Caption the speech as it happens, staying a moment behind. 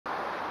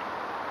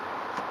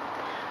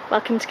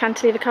Welcome to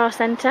Cantilever Car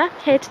Centre.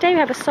 Here today we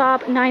have a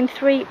Saab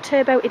 9.3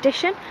 Turbo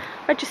Edition,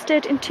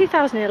 registered in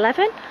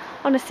 2011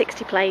 on a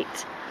 60 plate.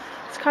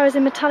 This car is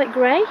in metallic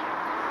grey,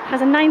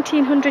 has a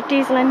 1900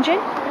 diesel engine,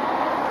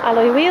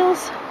 alloy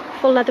wheels,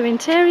 full leather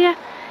interior,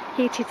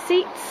 heated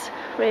seats,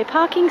 rear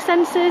parking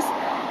sensors,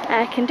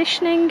 air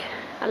conditioning,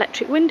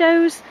 electric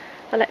windows,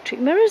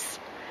 electric mirrors,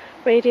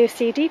 radio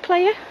CD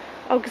player,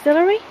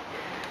 auxiliary,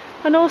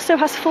 and also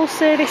has full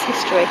service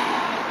history.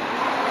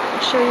 I'll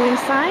show you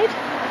inside.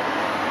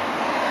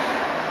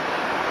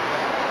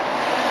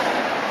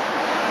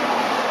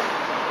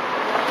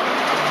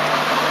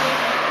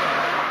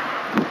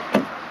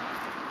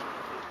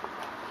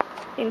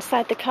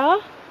 Inside the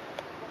car,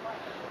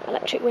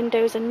 electric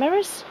windows and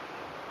mirrors,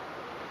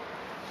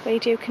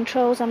 radio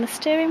controls on the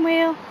steering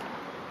wheel,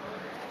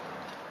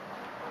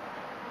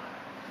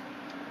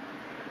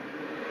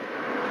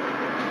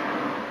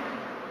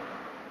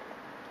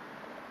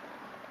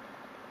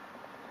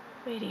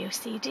 radio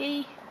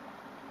CD,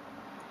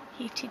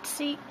 heated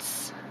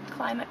seats,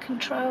 climate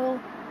control,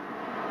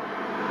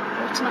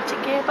 automatic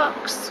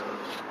gearbox,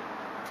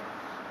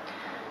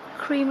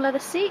 cream leather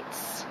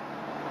seats,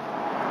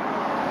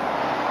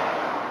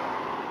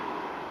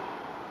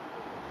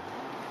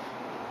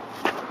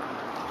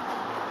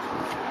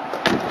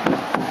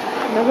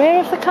 in the rear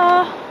of the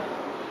car,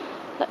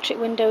 electric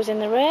windows in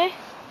the rear,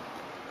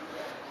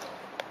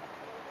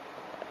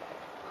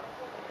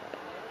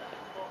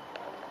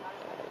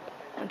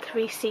 and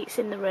 3 seats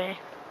in the rear.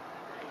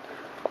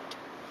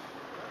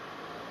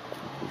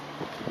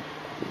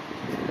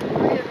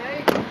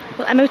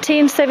 We'll MOT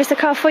and service the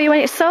car for you when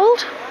it's sold.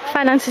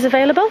 Finance is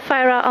available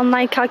via our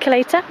online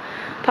calculator.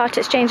 Part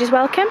exchange is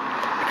welcome.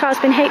 The car's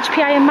been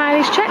HPI and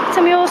mileage checked,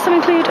 and we also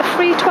include a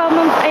free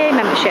 12-month AA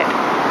membership.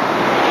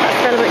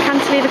 That's available at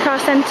Cantilever Car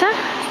Centre,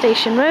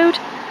 Station Road,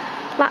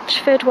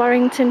 Latchford,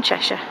 Warrington,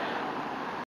 Cheshire.